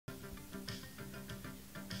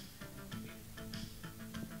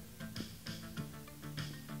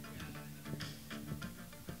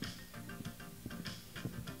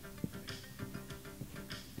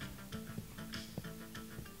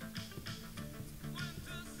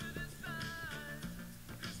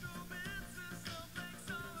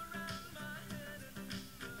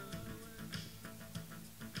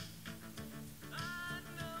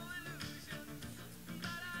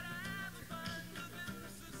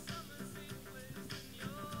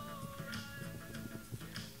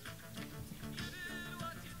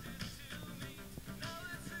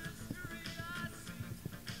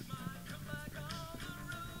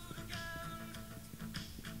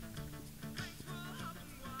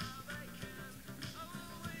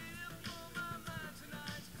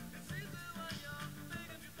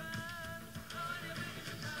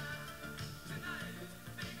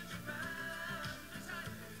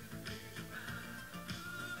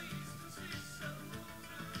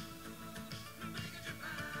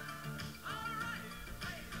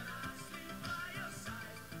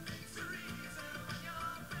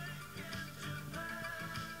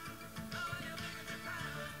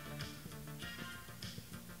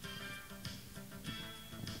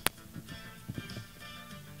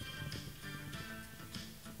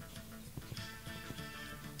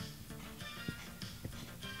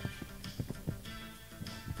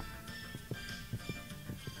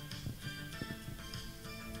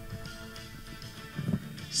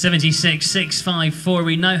76.654.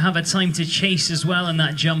 We now have a time to chase as well in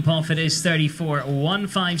that jump off. It is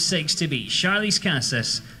 34.156 to beat Charlise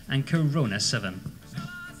Casas and Carona 7.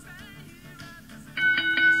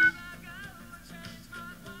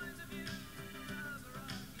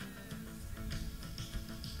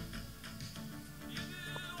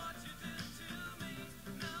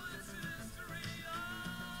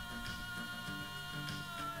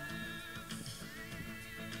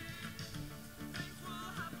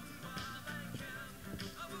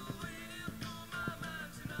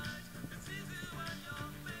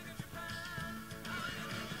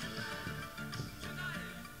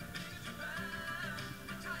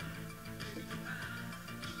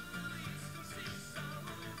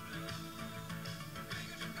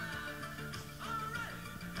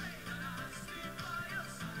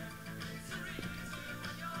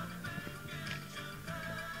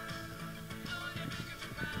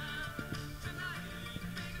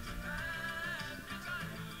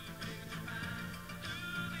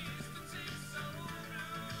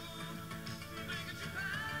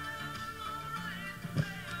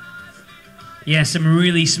 Yeah, some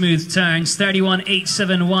really smooth turns.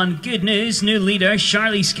 31.871. Good news. New leader,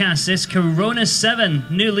 Charlise Casas. Carona 7.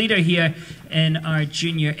 New leader here in our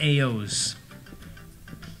junior AOs.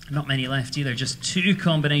 Not many left either. Just 2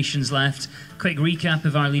 combinations left. Quick recap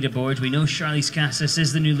of our leaderboard. We know Charlise Casas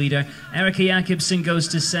is the new leader. Erica Jakobsen goes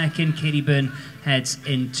to second. Katie Boone heads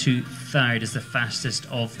into third as the fastest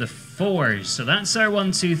of the 4s. So that's our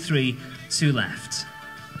 1, 2, 3. 2 left.